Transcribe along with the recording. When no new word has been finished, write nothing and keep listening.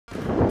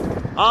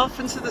off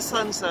into the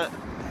sunset.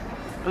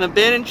 An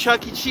abandoned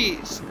Chuck E.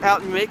 Cheese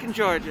out in Macon,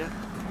 Georgia.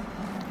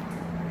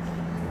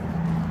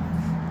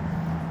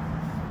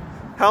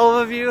 Hell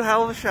of a view,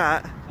 hell of a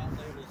shot.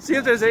 See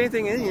if there's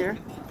anything in here.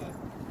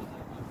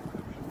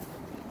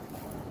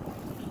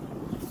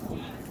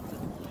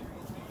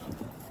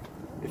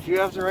 If you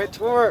have the right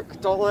to work,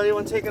 don't let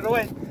anyone take it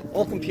away.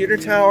 Old computer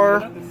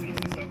tower.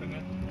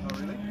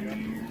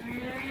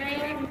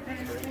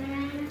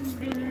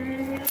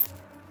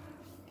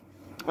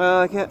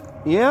 I can't.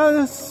 Yeah,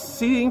 this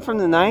seating from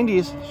the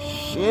 90s.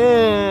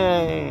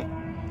 Shit.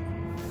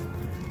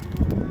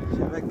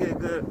 See if I can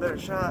get a better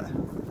shot.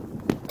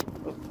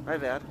 Oh, my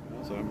bad.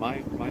 So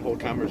my whole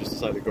camera just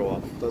decided to go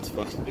off. That's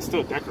fun. There's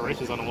still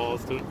decorations on the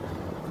walls too.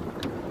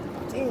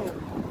 Damn.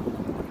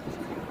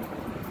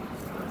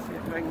 Let's see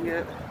if I can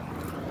get.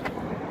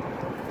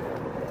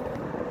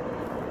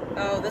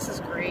 Oh, this is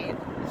great.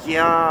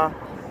 Yeah.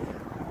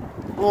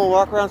 I'm gonna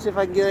walk around, see if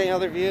I can get any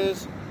other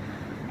views.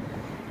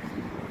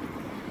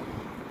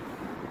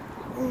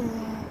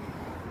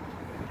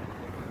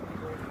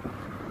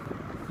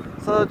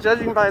 So,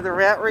 judging by the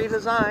rat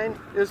redesign,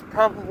 it was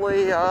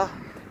probably had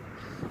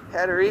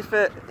a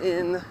refit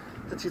in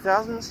the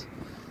 2000s.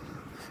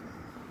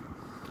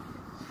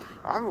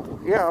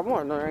 I'm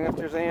wondering if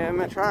there's any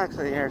animatronics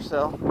in here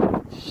still.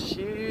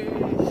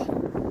 Sheesh.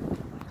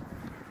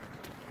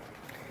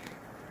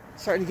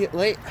 Starting to get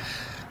late.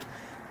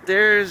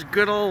 There's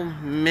good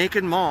old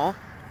Macon Mall.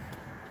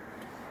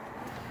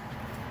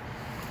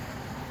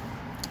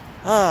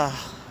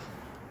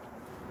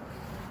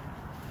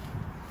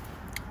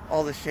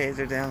 All the shades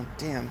are down.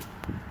 Damn.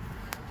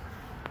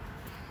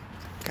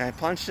 Can I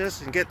punch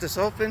this and get this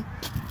open?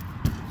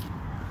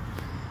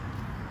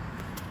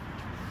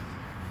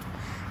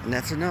 And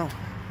that's a no.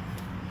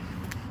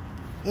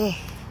 Ugh.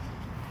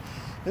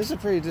 This is a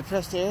pretty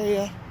depressed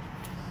area.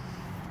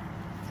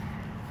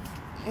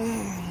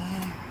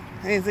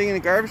 Anything in the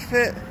garbage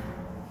pit?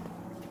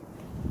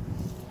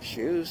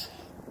 Shoes.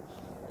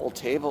 Old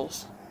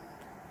tables.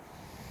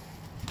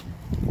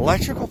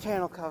 Electrical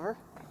panel cover.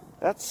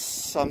 That's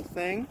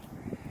something.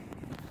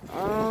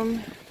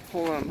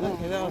 Hold on.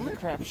 Okay, that was a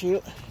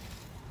crapshoot.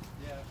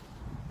 Yeah.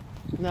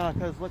 No,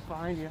 because look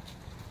behind you.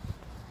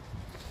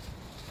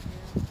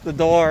 The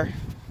door.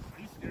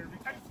 You scared me.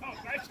 I just saw a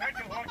black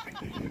jacket walking.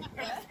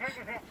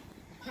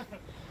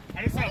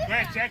 I just saw a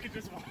black jacket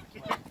just walking.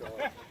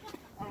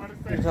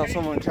 You can tell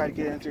someone tried to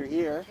get in through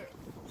here.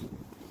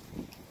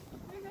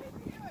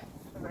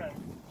 Right.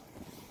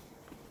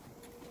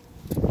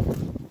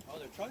 Oh,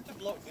 they're trying to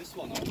block this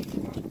one off.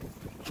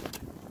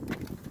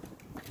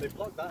 They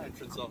blocked that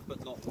entrance off,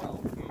 but not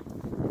well.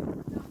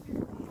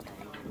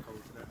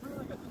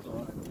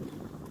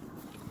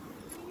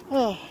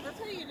 That's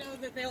how you know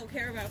that they don't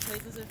care about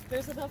places, if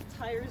there's enough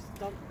tires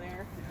dumped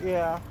there.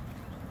 Yeah.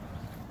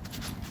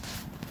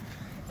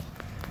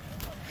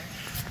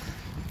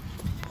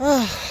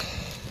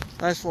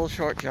 Nice little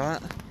short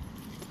shot.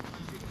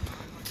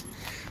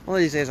 One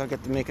of these days I'll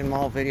get the Macon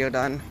Mall video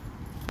done.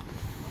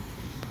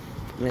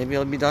 Maybe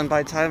it'll be done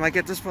by the time I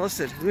get this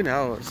posted. Who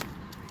knows?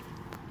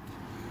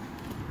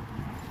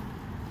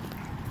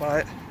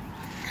 But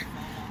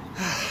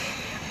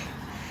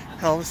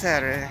hell of a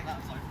Saturday.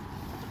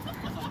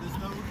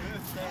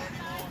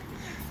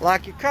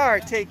 Lock your car,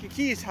 take your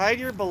keys, hide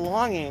your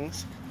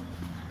belongings.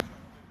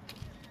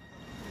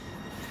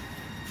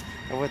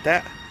 And with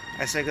that,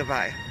 I say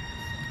goodbye.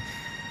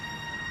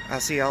 I'll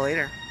see y'all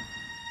later.